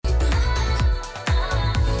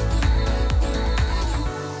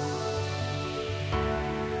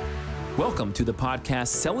Welcome to the podcast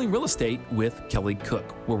Selling Real Estate with Kelly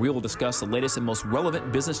Cook, where we will discuss the latest and most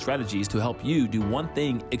relevant business strategies to help you do one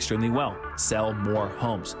thing extremely well: sell more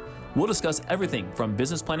homes. We'll discuss everything from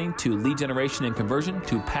business planning to lead generation and conversion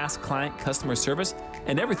to past client customer service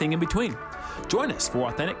and everything in between. Join us for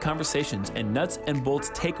authentic conversations and nuts and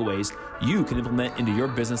bolts takeaways you can implement into your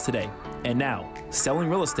business today. And now, Selling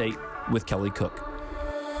Real Estate with Kelly Cook.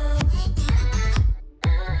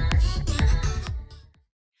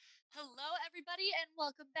 And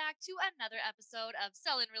welcome back to another episode of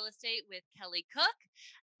Selling Real Estate with Kelly Cook.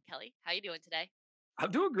 Kelly, how you doing today? I'm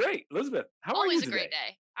doing great. Elizabeth, how are you Always today? a great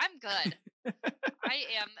day. I'm good. I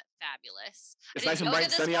am fabulous. It's nice and bright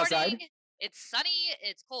and sunny outside. It's sunny,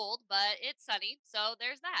 it's cold, but it's sunny, so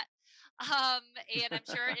there's that. And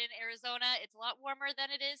I'm sure in Arizona, it's a lot warmer than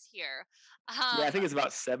it is here. Yeah, I think it's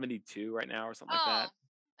about 72 right now or something like that.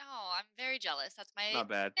 Oh, I'm very jealous. That's my Not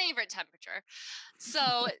bad. favorite temperature.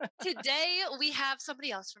 So today we have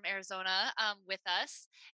somebody else from Arizona with us,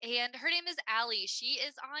 and her name is Allie. She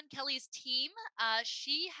is on Kelly's team.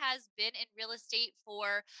 She has been in real estate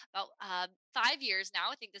for about 5 years now.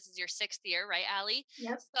 I think this is your 6th year, right, Allie?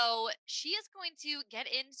 Yep. So she is going to get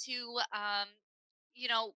into,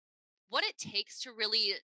 what it takes to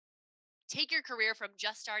really take your career from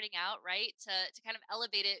just starting out, right, to kind of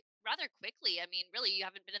elevate it rather quickly. I mean, really, you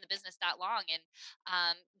haven't been in the business that long and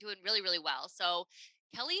doing really, really well. So,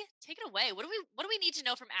 Kelly, take it away. What do we need to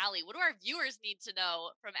know from Allie? What do our viewers need to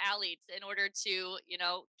know from Allie in order to,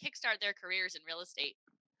 kickstart their careers in real estate?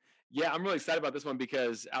 Yeah, I'm really excited about this one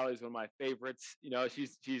because Allie is one of my favorites.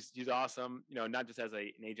 She's awesome. Not just as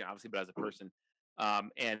an agent, obviously, but as a person.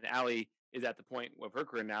 And Allie is at the point of her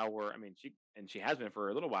career now where, she has been for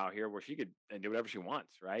a little while here, where she could do whatever she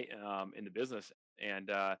wants, right? In the business, and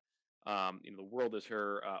the world is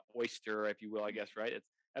her oyster, if you will, I guess, right?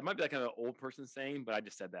 It might be like kind of an old person saying, but I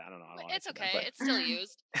just said that. I don't know. It's okay. It's still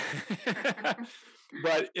used.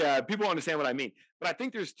 But people understand what I mean. But I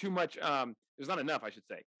think there's too much. There's not enough, I should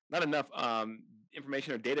say. Not enough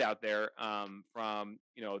information or data out there from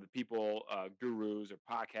the people, gurus or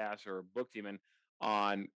podcasts or books even,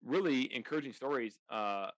 on really encouraging stories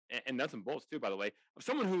and nuts and bolts too, by the way, of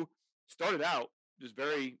someone who started out just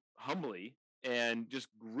very humbly and just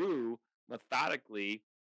grew methodically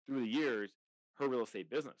through the years her real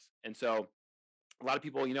estate business. And so a lot of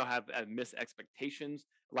people, have missed expectations.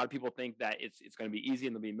 A lot of people think that it's going to be easy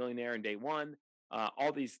and they'll be a millionaire in day one.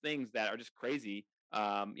 All these things that are just crazy.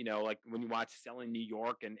 Like when you watch Selling New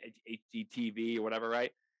York and HGTV or whatever,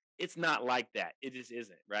 right? It's not like that. It just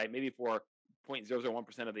isn't, right? Maybe for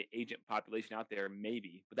 0.001% of the agent population out there,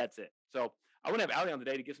 maybe, but that's it. So I want to have Allie on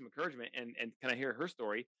today to give some encouragement and kind of hear her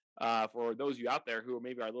story for those of you out there who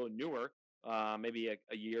maybe are a little newer, maybe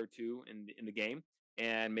a year or two in the game,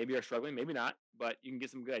 and maybe are struggling, maybe not, but you can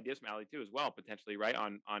get some good ideas from Allie too as well, potentially, right,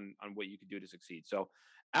 on what you could do to succeed. So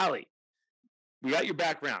Allie, we got your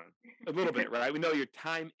background a little bit, right? We know your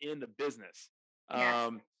time in the business.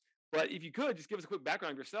 Yes. But if you could just give us a quick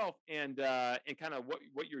background of yourself and kind of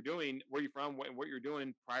what you're doing, where you're from, what you're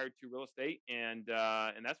doing prior to real estate, and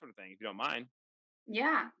that sort of thing, if you don't mind.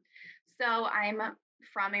 Yeah. So I'm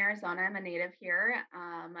from Arizona. I'm a native here.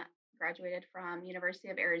 Graduated from University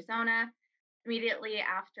of Arizona. Immediately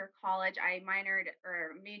after college, I majored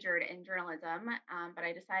in journalism, but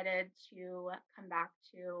I decided to come back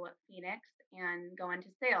to Phoenix and go into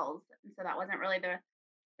sales. And so that wasn't really the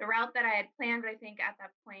route that I had planned, but I think at that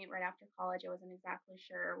point, right after college, I wasn't exactly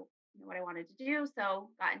sure what I wanted to do. So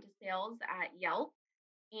got into sales at Yelp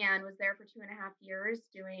and was there for 2.5 years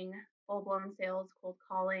doing full-blown sales, cold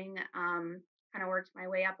calling, kind of worked my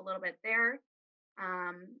way up a little bit there.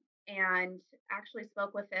 And actually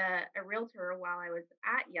spoke with a realtor while I was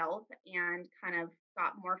at Yelp and kind of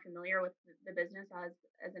got more familiar with the business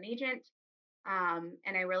as an agent.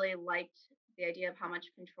 And I really liked the idea of how much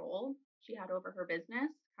control she had over her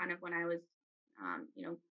business, kind of when I was,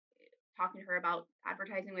 talking to her about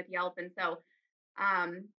advertising with Yelp. And so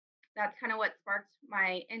that's kind of what sparked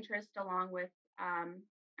my interest, along with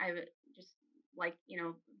I just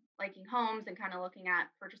liking homes and kind of looking at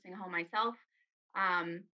purchasing a home myself.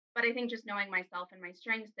 But I think just knowing myself and my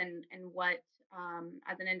strengths and what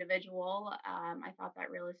as an individual, I thought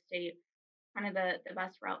that real estate kind of the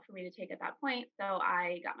best route for me to take at that point. So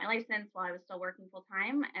I got my license while I was still working full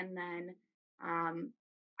time. And then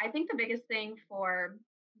I think the biggest thing for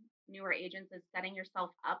newer agents is setting yourself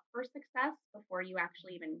up for success before you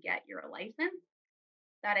actually even get your license.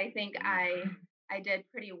 That I think I did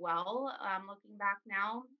pretty well looking back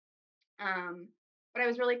now. But I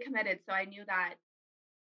was really committed. So I knew that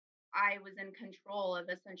I was in control of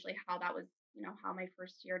essentially how that was, how my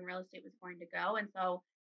first year in real estate was going to go. And so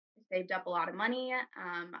saved up a lot of money.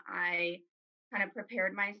 I kind of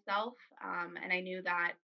prepared myself, and I knew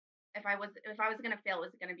that if I was going to fail,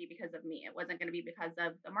 it was going to be because of me. It wasn't going to be because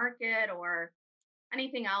of the market or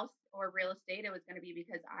anything else or real estate. It was going to be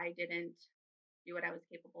because I didn't do what I was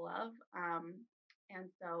capable of. And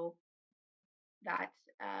so that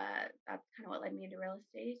that's kind of what led me into real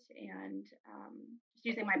estate and just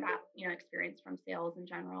using my experience from sales in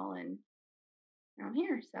general, and now I'm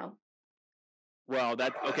here. So Well,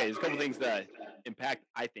 that's okay. There's a couple things that impact,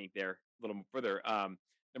 I think, there a little further.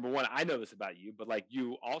 Number one, I know this about you, but like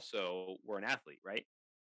you also were an athlete, right?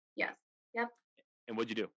 yes, yep. And what'd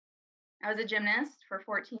you do? I was a gymnast for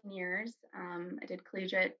 14 years. I did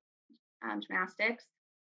collegiate gymnastics,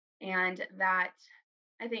 and that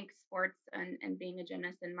I think sports and being a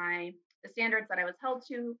gymnast and the standards that I was held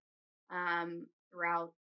to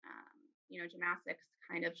throughout gymnastics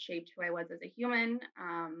kind of shaped who I was as a human,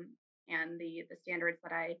 and the standards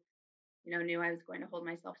that I knew I was going to hold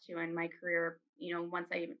myself to in my career. Once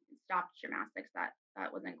I stopped gymnastics,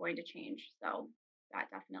 that wasn't going to change. So that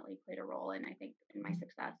definitely played a role in, I think, in my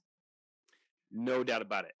success. No doubt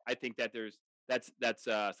about it. I think that that's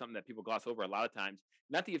something that people gloss over a lot of times.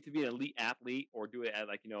 Not that you have to be an elite athlete or do it at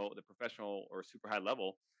like the professional or super high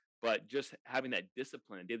level, but just having that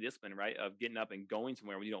discipline, daily discipline, right, of getting up and going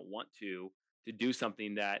somewhere when you don't want to do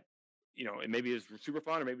something that it maybe is super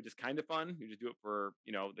fun or maybe just kind of fun. You just do it for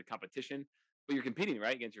the competition, but you're competing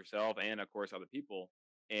right against yourself and of course other people.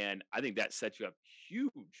 And I think that sets you up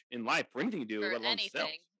huge in life for anything you do, For let alone anything.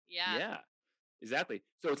 sales. Yeah. Yeah. Exactly.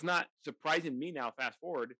 So it's not surprising me now, fast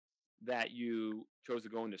forward, that you chose to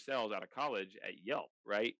go into sales out of college at Yelp,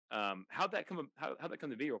 right? How'd that come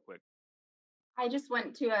to be real quick? I just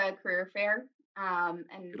went to a career fair and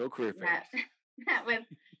Good old career met fairs. met with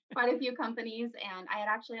quite a few companies, and I had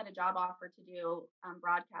actually had a job offer to do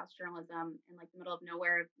broadcast journalism in like the middle of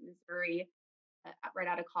nowhere, Missouri, right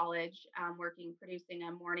out of college, producing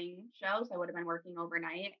a morning show. So I would have been working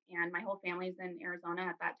overnight, and my whole family's in Arizona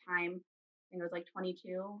at that time. I think I was like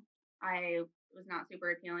 22. I was not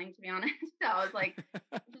super appealing, to be honest. So I was like,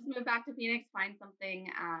 just move back to Phoenix, find something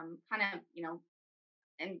kind of,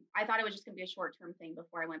 and I thought it was just going to be a short term thing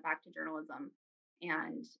before I went back to journalism.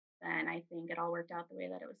 And then I think it all worked out the way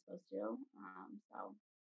that it was supposed to. So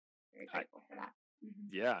very I, grateful for that.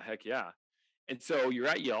 yeah, heck yeah. And so you're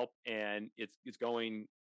at Yelp, and it's going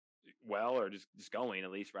well, or just going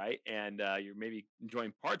at least, right? And you're maybe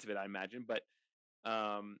enjoying parts of it, I imagine. But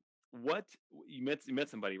what you met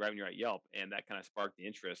somebody right when you're at Yelp, and that kind of sparked the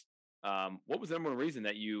interest. What was the number one reason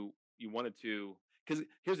that you wanted to? Because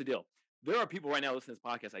here's the deal: there are people right now listening to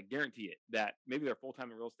this podcast. I guarantee it that maybe they're full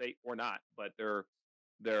time in real estate or not, but they're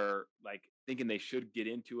like thinking they should get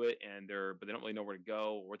into it, and but they don't really know where to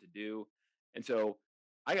go or what to do. And so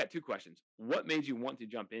I got two questions: what made you want to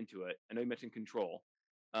jump into it? I know you mentioned control.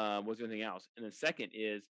 Was there anything else? And then second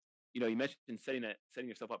is, you mentioned setting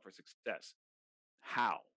yourself up for success.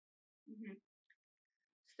 How? hmm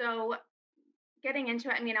So getting into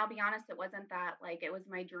it, I mean, I'll be honest, it wasn't that like it was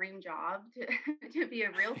my dream job to to be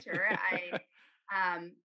a realtor.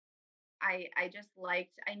 Um I just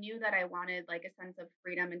liked, I knew that I wanted like a sense of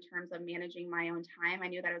freedom in terms of managing my own time. I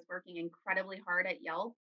knew that I was working incredibly hard at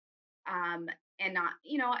Yelp. Um and not,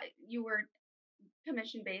 you were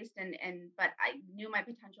commission based, and but I knew my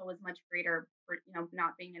potential was much greater for,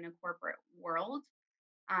 not being in a corporate world.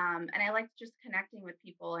 And I liked just connecting with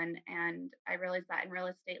people, and I realized that in real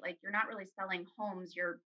estate, like you're not really selling homes,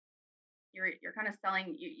 you're kind of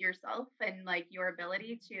selling yourself and like your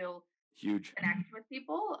ability to Huge. connect with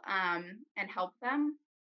people and help them.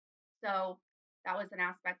 So that was an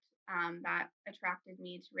aspect that attracted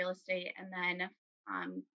me to real estate. And then,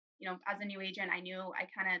 as a new agent, I knew I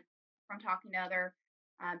kind of, from talking to other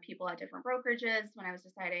people at different brokerages, when I was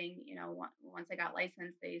deciding, once I got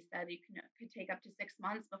licensed, they said you could take up to 6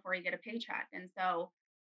 months before you get a paycheck. And so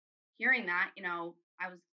hearing that, I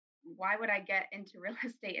was, why would I get into real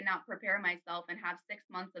estate and not prepare myself and have 6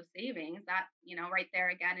 months of savings? That, right there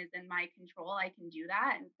again is in my control. I can do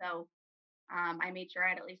that. And so I made sure I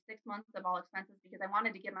had at least 6 months of all expenses because I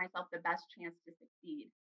wanted to give myself the best chance to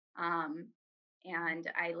succeed. Um, and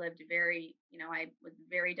I was very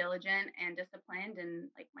diligent and disciplined in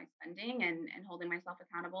like my spending and holding myself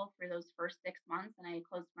accountable for those first 6 months. And I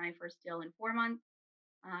closed my first deal in 4 months.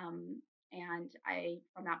 And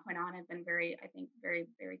from that point on, I've been I think, very,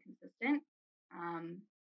 very consistent. Um,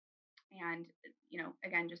 and,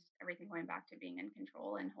 again, just everything going back to being in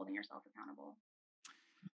control and holding yourself accountable.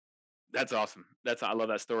 That's awesome. I love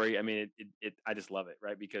that story. I mean, I just love it,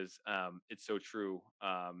 right? Because it's so true.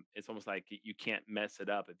 It's almost like you can't mess it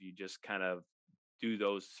up if you just kind of do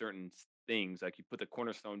those certain things. Like you put the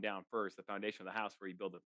cornerstone down first, the foundation of the house, where you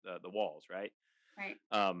build the walls, right? Right.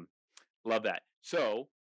 Um, Love that. So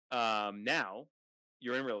now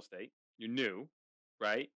you're in real estate. You're new,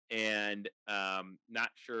 right? And not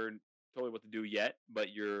sure totally what to do yet,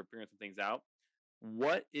 but you're figuring some things out.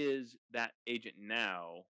 What is that agent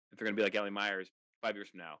now? If they're going to be like Ellie Myers 5 years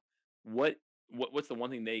from now, what what's the one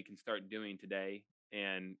thing they can start doing today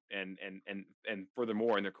and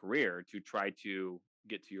furthermore in their career to try to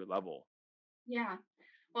get to your level? Yeah.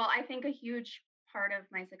 Well, I think a huge part of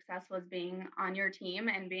my success was being on your team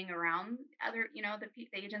and being around other, the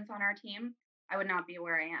agents on our team. I would not be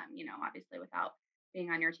where I am, obviously without being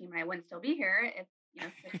on your team, and I wouldn't still be here if,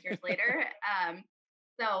 6 years later.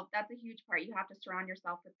 So that's a huge part. You have to surround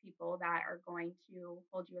yourself with people that are going to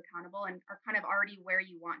hold you accountable and are kind of already where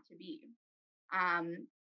you want to be. Um,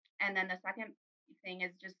 and then the second thing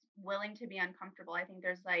is just willing to be uncomfortable. I think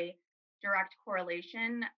there's a direct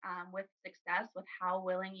correlation with success with how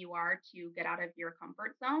willing you are to get out of your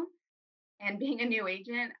comfort zone. And being a new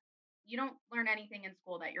agent, you don't learn anything in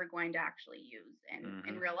school that you're going to actually use in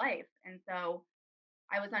Hmm. real life. And so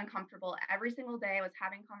I was uncomfortable every single day. I was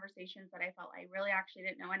having conversations that I felt I really actually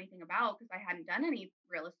didn't know anything about because I hadn't done any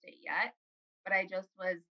real estate yet. But I just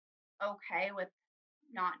was okay with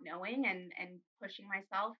not knowing and pushing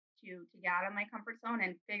myself to get out of my comfort zone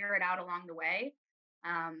and figure it out along the way.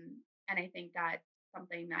 And I think that's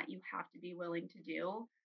something that you have to be willing to do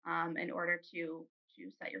in order to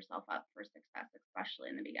set yourself up for success, especially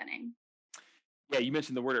in the beginning. Yeah, you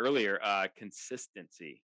mentioned the word earlier,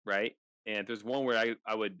 consistency, right? And if there's one word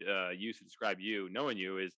I would use to describe you, knowing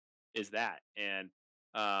you, is that. And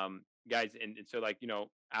guys, and so like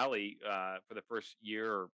Allie, for the first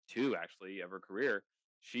year or two actually of her career,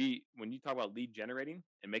 she when you talk about lead generating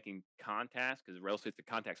and making contacts, because real estate's a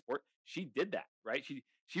contact sport, she did that, right?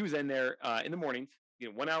 She was in there in the mornings,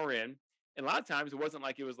 1 hour in, and a lot of times it wasn't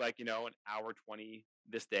like it was like an hour 20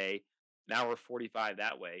 this day, an hour 45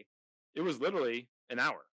 that way. It was literally an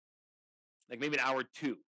hour, like maybe an hour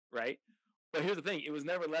two, right? But here's the thing: it was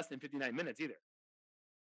never less than 59 minutes either.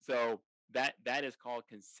 So that is called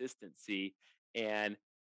consistency, and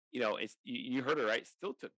it's you heard her right.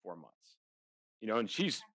 Still took 4 months, and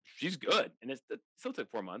she's good, and it still took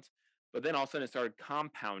 4 months. But then all of a sudden, it started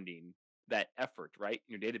compounding that effort, right,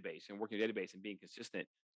 in your database and working your database and being consistent,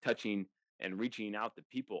 touching and reaching out to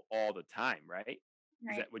people all the time, right? Is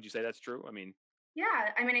Right. that would you say that's true? I mean,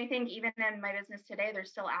 Yeah, I mean, I think even in my business today,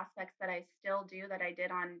 there's still aspects that I still do that I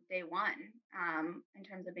did on day one in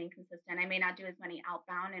terms of being consistent. I may not do as many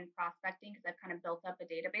outbound and prospecting because I've kind of built up a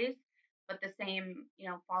database, but the same,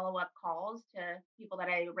 follow up calls to people that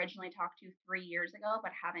I originally talked to 3 years ago,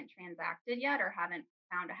 but haven't transacted yet or haven't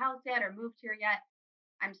found a house yet or moved here yet.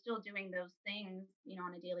 I'm still doing those things,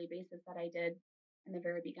 on a daily basis that I did in the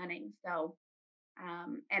very beginning. So,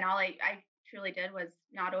 and all I truly did was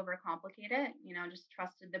not overcomplicate it, just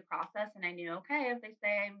trusted the process. And I knew, okay, if they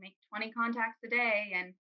say I make 20 contacts a day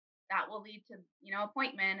and that will lead to,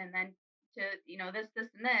 appointment and then to, this,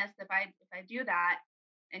 and this, if I do that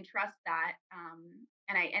and trust that,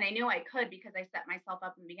 and I knew I could because I set myself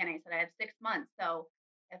up in the beginning. I said I have 6 months. So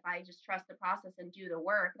if I just trust the process and do the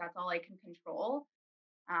work, that's all I can control.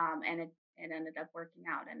 And it ended up working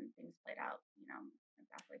out and things played out,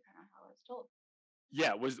 exactly kind of how I was told.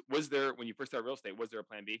 yeah. Was there when you first started real estate? Was there a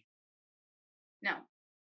plan B? No.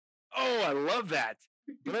 Oh, I love that.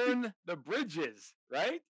 Burn the bridges,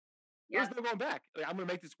 right? There was Yep. no going back. Like, I'm going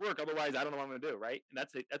to make this work. Otherwise, I don't know what I'm going to do, right? And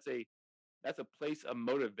that's a place of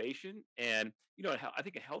motivation and I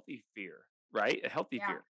think a healthy fear, right? A healthy Yeah,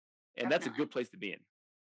 fear, and that's a definitely. good place to be in.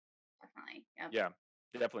 Definitely. Yep. Yeah,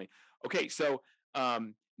 definitely. Okay, so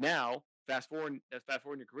now fast forward in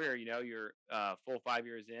your career. You're full 5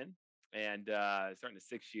 years in, and starting the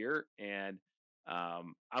 6th year, and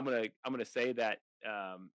I'm gonna say that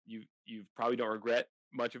you probably don't regret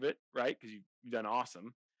much of it, right? Because you've done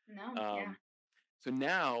awesome. No, yeah. Um, so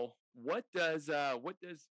now, what? Let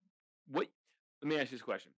me ask you this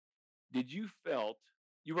question: Did you felt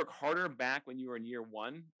you work harder back when you were in year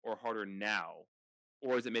one, or harder now,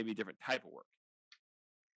 or is it maybe a different type of work?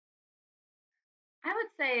 I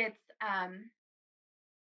would say it's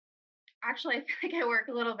actually I feel like I work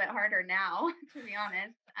a little bit harder now, to be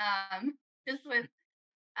honest. Just with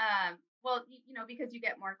well, because you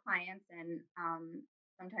get more clients and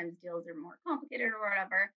sometimes deals are more complicated or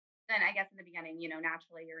whatever. Then I guess in the beginning,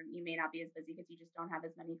 naturally you may not be as busy because you just don't have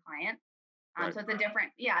as many clients. Right. So it's a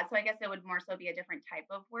different, yeah. So I guess it would more so be a different type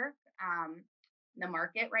of work. The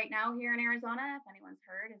market right now here in Arizona, if anyone's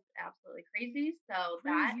heard, is absolutely crazy. So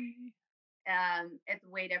that Crazy. it's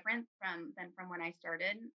way different from than from when I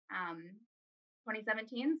started. Um,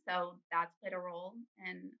 2017. So that's played a role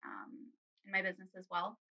in my business as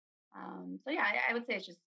well. So yeah, I would say it's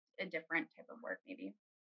just a different type of work, maybe.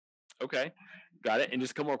 Okay, got it. And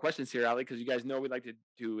just a couple more questions here, Ali, because you guys know we like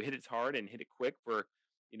to hit it hard and hit it quick for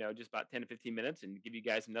just about 10 to 15 minutes and give you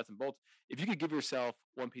guys some nuts and bolts. If you could give yourself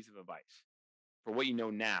one piece of advice for what you know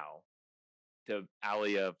now to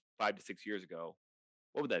Ali of 5 to 6 years ago,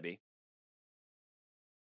 what would that be?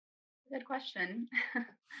 Good question.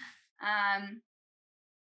 um,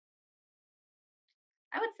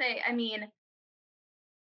 I would say, I mean,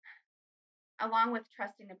 along with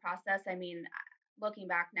trusting the process, I mean, looking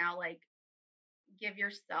back now, like give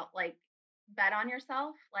yourself, like bet on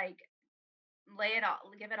yourself, like lay it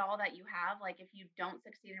all, give it all that you have. Like if you don't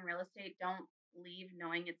succeed in real estate, don't leave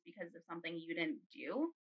knowing it's because of something you didn't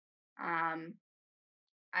do. Um,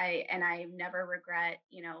 I never regret,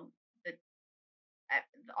 the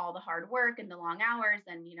all the hard work and the long hours,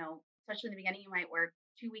 and especially in the beginning, you might work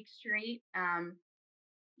 2 weeks straight.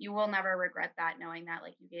 You will never regret that, knowing that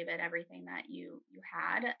like you gave it everything that you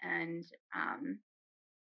had, and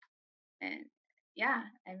yeah,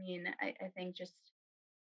 I mean, I think just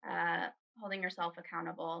uh, holding yourself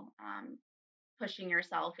accountable, pushing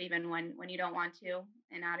yourself even when you don't want to,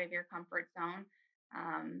 and out of your comfort zone.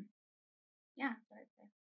 Um, yeah, that's what I'd say.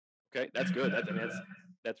 Okay, that's good.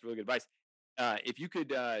 That's really good advice. If you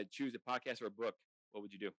could choose a podcast or a book, what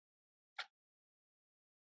would you do?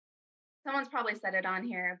 Someone's probably said it on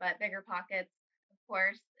here, but Bigger Pockets, of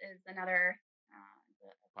course, is another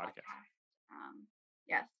a Podcast. podcast.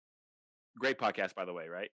 Yes, Great podcast, by the way,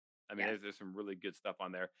 right? I mean, yes, there's some really good stuff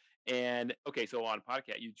on there. And okay, so on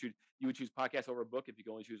podcast, you would choose podcast over a book if you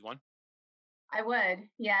could only choose one. I would.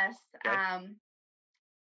 Yes. Okay.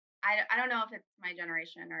 I don't know if it's my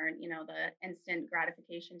generation or the instant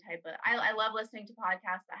gratification type, but I love listening to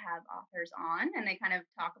podcasts that have authors on and they kind of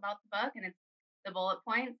talk about the book and it's the bullet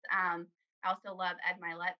points. I also love Ed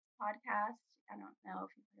Milet's podcast. I don't know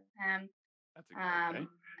if you've heard of him. That's okay.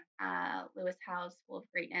 Um, Lewis House, School of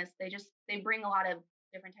Greatness. They bring a lot of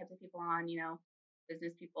different types of people on.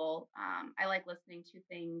 Business people. I like listening to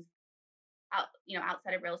things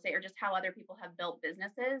outside of real estate, or just how other people have built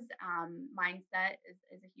businesses. Mindset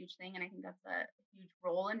is a huge thing, and I think that's a huge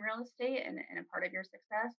role in real estate and a part of your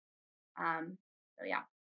success. So yeah,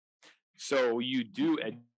 So you do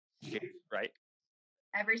educate, right?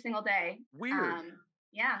 every single day. Weird.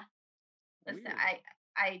 Yeah, listen, Weird.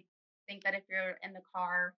 I think that if you're in the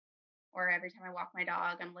car or every time I walk my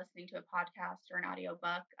dog, I'm listening to a podcast or an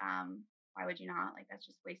audiobook. Why would you not? Like that's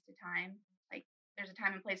just wasted time. Like there's a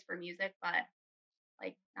time and place for music, but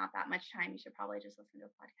like not that much time. You should probably just listen to a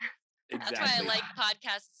podcast. That's why I Exactly. like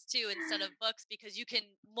podcasts too instead of books, because you can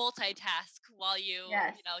multitask while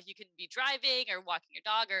Yes. you can be driving or walking your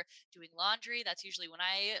dog or doing laundry. That's usually when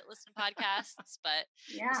I listen to podcasts, but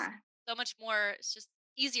it's Yeah. so much more, it's just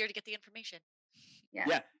easier to get the information. Yes.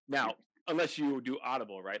 Yeah. Now, 100%. unless you do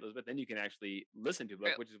Audible, right, Elizabeth, then you can actually listen to a book,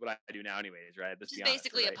 True. which is what I do now, anyways, right? Let's Which is be honest,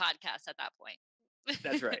 basically right? a podcast at that point.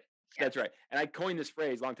 That's right. Yeah. That's right. And I coined this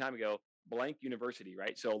phrase a long time ago, blank university,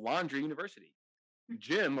 right? So laundry university,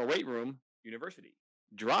 gym or weight room university,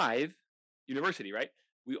 drive university, right?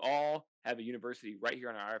 We all have a university right here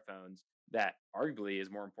on our iPhones that arguably is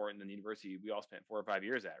more important than the university we all spent 4 or 5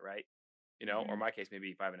 years at, right? Or in my case,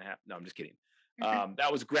 maybe 5.5. No, I'm just kidding. That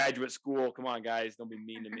was graduate school. Come on, guys. Don't be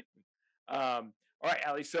mean to me. All right,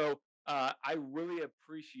 Ali. So I really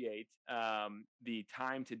appreciate the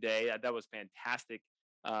time today. That was fantastic.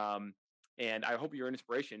 And I hope you're an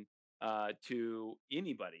inspiration to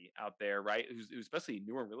anybody out there, right? Who's especially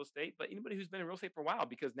newer in real estate, but anybody who's been in real estate for a while,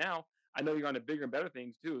 because now I know you're on to bigger and better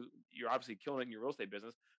things too. You're obviously killing it in your real estate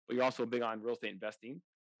business, but you're also big on real estate investing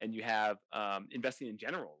and you have investing in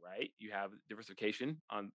general, right? You have diversification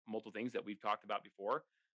on multiple things that we've talked about before.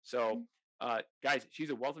 So, guys, she's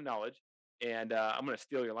a wealth of knowledge. And I'm going to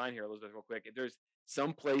steal your line here, Elizabeth, real quick. If there's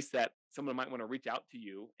some place that someone might want to reach out to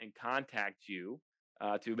you and contact you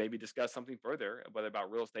to maybe discuss something further, whether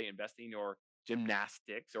about real estate investing or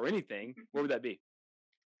gymnastics or anything, where would that be?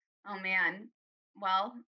 Oh man.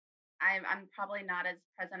 Well, I'm probably not as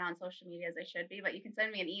present on social media as I should be, but you can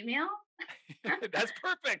send me an email, That's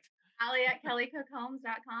perfect. Allie at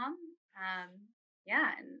kellycookhomes.com. Yeah,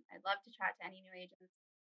 and I'd love to chat to any new agents.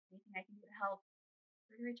 Anything I can do to help,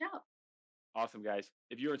 feel free to reach out. Awesome, guys.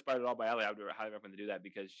 If you're inspired at all by Ali, I would highly recommend to do that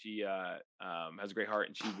because she has a great heart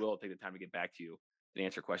and she will take the time to get back to you and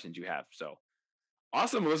answer questions you have. So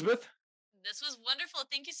awesome, Elizabeth. This was wonderful.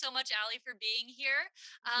 Thank you so much, Ali, for being here.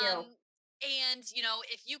 Thank you. And,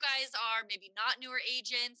 if you guys are maybe not newer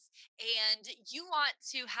agents and you want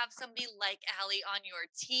to have somebody like Allie on your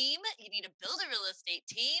team, you need to build a real estate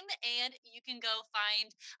team, and you can go find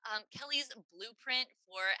Kelly's blueprint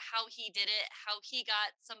for how he did it, how he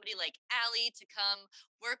got somebody like Allie to come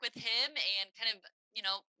work with him and kind of,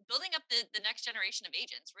 building up the next generation of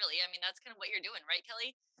agents, really. I mean, that's kind of what you're doing, right,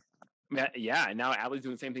 Kelly? Yeah. And now Allie's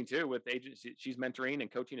doing the same thing too with agents. She's mentoring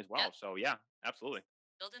and coaching as well. Yep. So yeah, absolutely.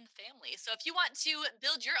 Building the family. So if you want to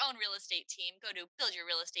build your own real estate team, go to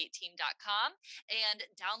buildyourrealestateteam.com and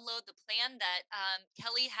download the plan that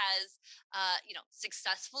Kelly has,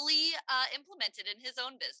 successfully implemented in his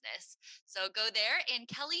own business. So go there. And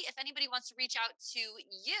Kelly, if anybody wants to reach out to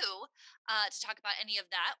you to talk about any of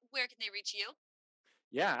that, where can they reach you?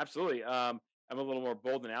 Yeah, absolutely. I'm a little more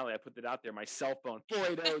bold than Allie. I put that out there. My cell phone,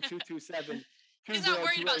 480-227. He's not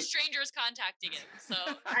worried about strangers contacting him. So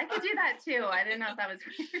I could do that too. I didn't know if that was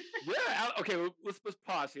weird. Yeah. Okay. Well, let's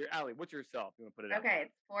pause here. Allie, what's your cell? You want to put it out? Okay.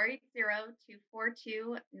 It's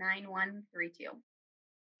 480-242-9132.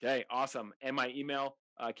 Okay. Awesome. And my email,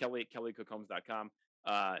 Kelly at kellycookhomes.com.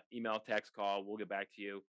 Email, text, call. We'll get back to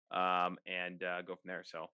you and go from there.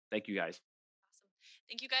 So thank you guys. Awesome.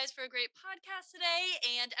 Thank you guys for a great podcast today.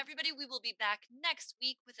 And everybody, we will be back next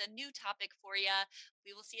week with a new topic for you.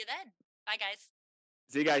 We will see you then. Bye, guys.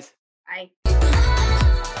 See you guys. Bye.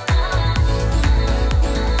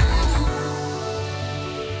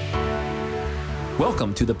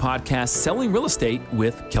 Welcome to the podcast Selling Real Estate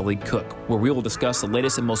with Kelly Cook, where we will discuss the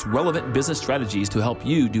latest and most relevant business strategies to help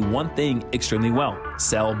you do one thing extremely well: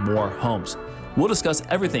 sell more homes. We'll discuss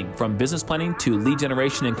everything from business planning to lead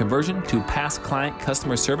generation and conversion to past client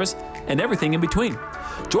customer service and everything in between.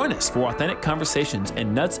 Join us for authentic conversations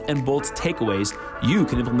and nuts and bolts takeaways you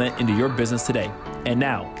can implement into your business today. And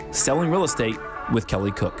now, Selling Real Estate with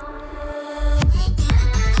Kelly Cook.